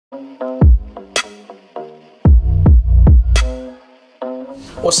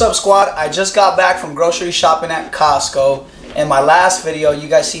What's up, squad? I just got back from grocery shopping at Costco. In my last video, you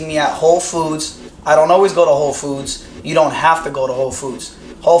guys see me at Whole Foods. I don't always go to Whole Foods. You don't have to go to Whole Foods.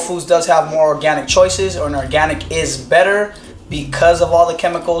 Whole Foods does have more organic choices, and organic is better because of all the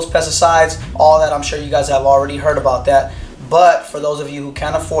chemicals, pesticides, all that. I'm sure you guys have already heard about that. But for those of you who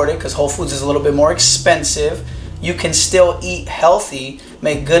can't afford it, because Whole Foods is a little bit more expensive, you can still eat healthy,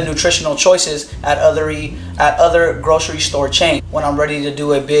 make good nutritional choices at other grocery store chains. When I'm ready to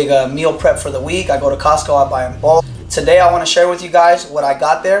do a big meal prep for the week, I go to Costco, I buy in bulk. Today I want to share with you guys what I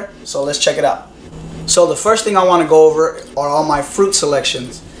got there, so let's check it out. So the first thing I want to go over are all my fruit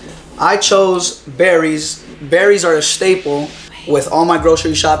selections. I chose berries. Berries are a staple with all my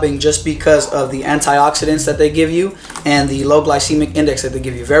grocery shopping just because of the antioxidants that they give you and the low glycemic index that they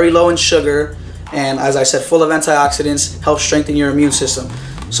give you. Very low in sugar, and as I said, full of antioxidants, help strengthen your immune system.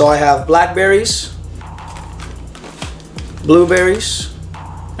 So I have blackberries, blueberries,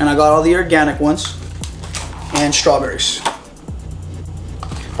 and I got all the organic ones, and strawberries.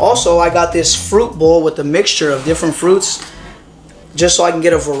 Also, I got this fruit bowl with a mixture of different fruits just so I can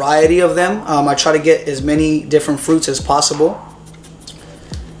get a variety of them. I try to get as many different fruits as possible.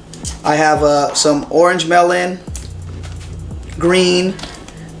 I have some orange melon, green,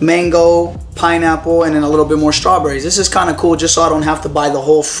 mango, pineapple, and then a little bit more strawberries. This is kind of cool just so I don't have to buy the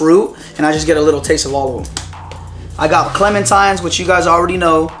whole fruit and I just get a little taste of all of them. I got clementines, which you guys already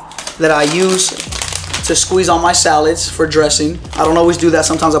know, that I use to squeeze on my salads for dressing. I don't always do that.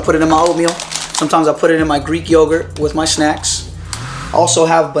 Sometimes I put it in my oatmeal. Sometimes I put it in my Greek yogurt with my snacks. I also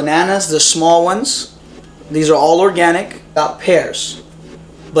have bananas, the small ones. These are all organic. Got pears.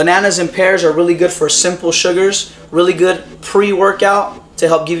 Bananas and pears are really good for simple sugars, really good pre-workout to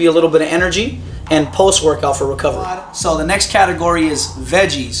help give you a little bit of energy, and post-workout for recovery. So the next category is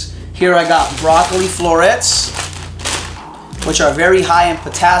veggies. Here I got broccoli florets, which are very high in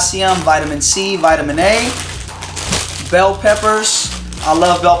potassium, vitamin C, vitamin A. Bell peppers. I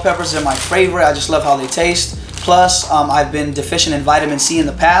love bell peppers. They're my favorite. I just love how they taste. Plus, I've been deficient in vitamin C in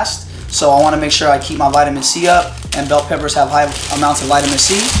the past, so I want to make sure I keep my vitamin C up, and bell peppers have high amounts of vitamin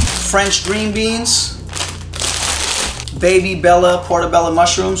C. French green beans, baby bella, portobello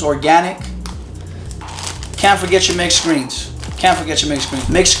mushrooms, organic. Can't forget your mixed greens. Can't forget your mixed greens.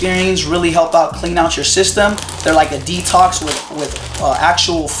 Mixed greens really help out, clean out your system. They're like a detox with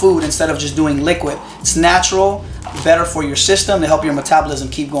actual food instead of just doing liquid. It's natural, better for your system to help your metabolism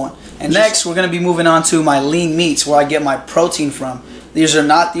keep going. And next, we're going to be moving on to my lean meats, where I get my protein from. These are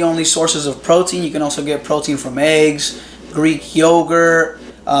not the only sources of protein. You can also get protein from eggs, Greek yogurt.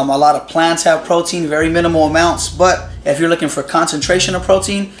 A lot of plants have protein, very minimal amounts. But if you're looking for concentration of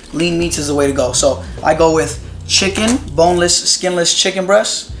protein, lean meats is the way to go. So I go with chicken, boneless, skinless chicken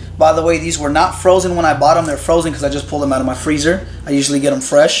breasts. By the way, these were not frozen when I bought them. They're frozen because I just pulled them out of my freezer. I usually get them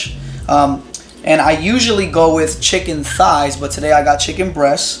fresh. And I usually go with chicken thighs, but today I got chicken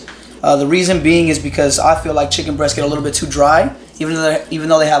breasts. The reason being is because I feel like chicken breasts get a little bit too dry. Even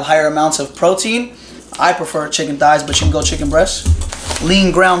though they have higher amounts of protein, I prefer chicken thighs, but you can go chicken breasts.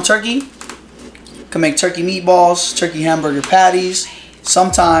 Lean ground turkey. Can make turkey meatballs, turkey hamburger patties.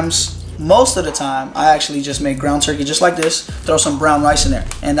 Sometimes, most of the time, I actually just make ground turkey just like this. Throw some brown rice in there,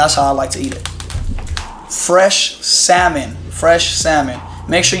 and that's how I like to eat it. Fresh salmon. Fresh salmon.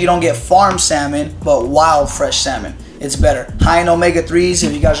 Make sure you don't get farm salmon, but wild fresh salmon. It's better. High in omega-3s,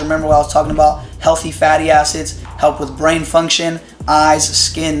 if you guys remember what I was talking about. Healthy fatty acids, help with brain function, eyes,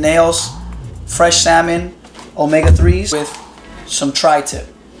 skin, nails. Fresh salmon, omega-3s with some tri-tip.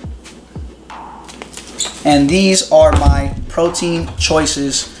 And these are my protein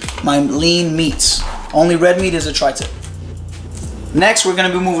choices, my lean meats. Only red meat is a tri-tip. Next, we're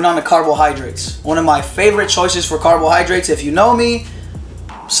going to be moving on to carbohydrates. One of my favorite choices for carbohydrates, if you know me,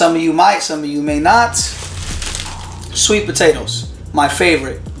 some of you might, some of you may not. Sweet potatoes, my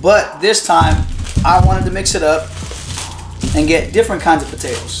favorite. But this time, I wanted to mix it up and get different kinds of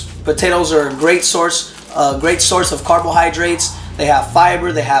potatoes. Potatoes are a great source of carbohydrates. They have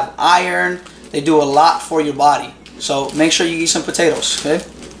fiber, they have iron, they do a lot for your body. So make sure you eat some potatoes, okay?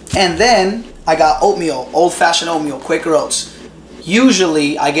 And then I got oatmeal, old-fashioned oatmeal, Quaker Oats.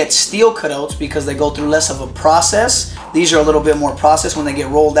 Usually I get steel cut oats because they go through less of a process. These are a little bit more processed when they get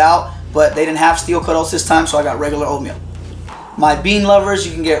rolled out, but they didn't have steel cut oats this time, so I got regular oatmeal. My bean lovers,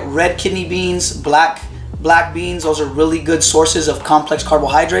 you can get red kidney beans, black beans. Those are really good sources of complex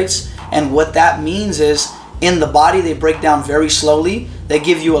carbohydrates. And what that means is in the body, they break down very slowly. They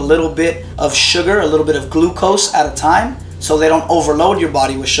give you a little bit of sugar, a little bit of glucose at a time, so they don't overload your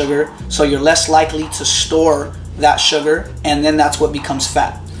body with sugar, so you're less likely to store that sugar, and then that's what becomes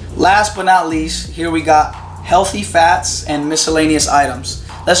fat. Last but not least, here we got healthy fats and miscellaneous items.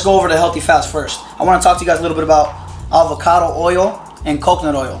 Let's go over the healthy fats first. I want to talk to you guys a little bit about avocado oil and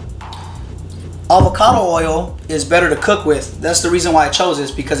coconut oil. Avocado oil is better to cook with. That's the reason why I chose this,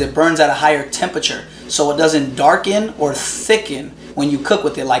 because it burns at a higher temperature. So it doesn't darken or thicken when you cook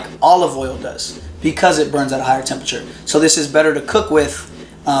with it like olive oil does, because it burns at a higher temperature. So this is better to cook with,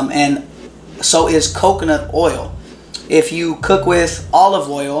 and so is coconut oil. If you cook with olive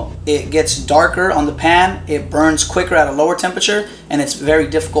oil, it gets darker on the pan, it burns quicker at a lower temperature, and it's very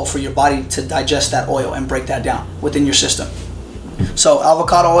difficult for your body to digest that oil and break that down within your system. So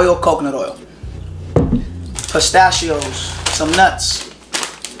avocado oil, coconut oil. Pistachios, some nuts,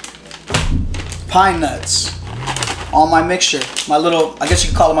 pine nuts, all my mixture, my little, I guess you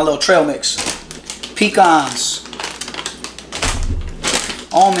could call it my little trail mix. Pecans,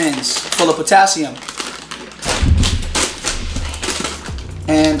 almonds, full of potassium,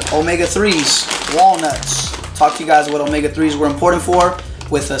 and omega-3s, walnuts. Talk to you guys what omega-3s were important for.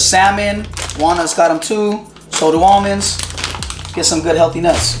 With a salmon, walnuts got them too, so do almonds. Get some good healthy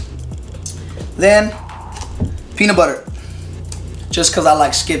nuts. Then peanut butter, just because I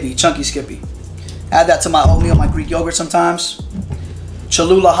like Skippy, chunky Skippy. Add that to my oatmeal, my Greek yogurt sometimes.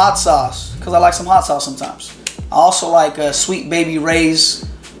 Cholula hot sauce, because I like some hot sauce sometimes. I also like Sweet Baby Ray's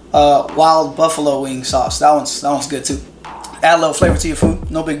wild buffalo wing sauce. That one's good too. Add a little flavor to your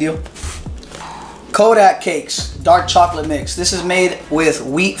food, no big deal. Kodak cakes, dark chocolate mix. This is made with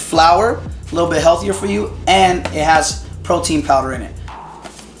wheat flour, a little bit healthier for you, and it has protein powder in it.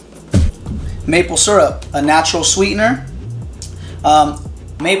 Maple syrup, a natural sweetener.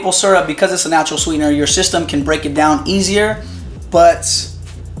 Maple syrup, because it's a natural sweetener, your system can break it down easier, but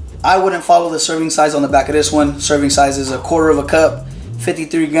I wouldn't follow the serving size on the back of this one. Serving size is 1/4 cup,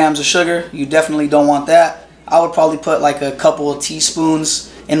 53 grams of sugar. You definitely don't want that. I would probably put like a couple of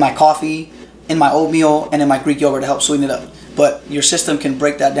teaspoons in my coffee, in my oatmeal, and in my Greek yogurt to help sweeten it up. But your system can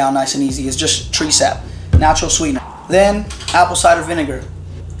break that down nice and easy. It's just tree sap, natural sweetener. Then apple cider vinegar.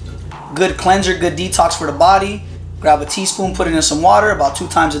 Good cleanser, good detox for the body. Grab a teaspoon, put it in some water about 2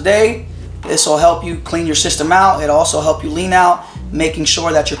 times a day. This will help you clean your system out. It'll also help you lean out, making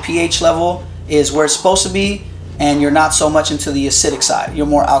sure that your pH level is where it's supposed to be and you're not so much into the acidic side. You're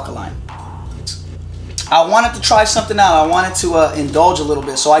more alkaline. I wanted to try something out. I wanted to indulge a little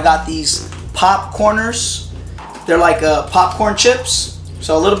bit. So I got these popcorners. They're like popcorn chips.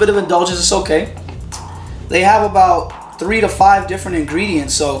 So a little bit of indulgence is okay. They have about 3 to 5 different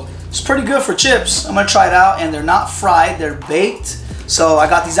ingredients. So it's pretty good for chips. I'm gonna try it out, and they're not fried, they're baked. So I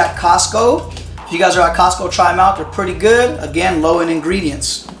got these at Costco. If you guys are at Costco, try them out. They're pretty good. Again, low in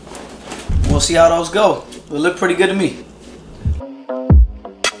ingredients. We'll see how those go. They look pretty good to me.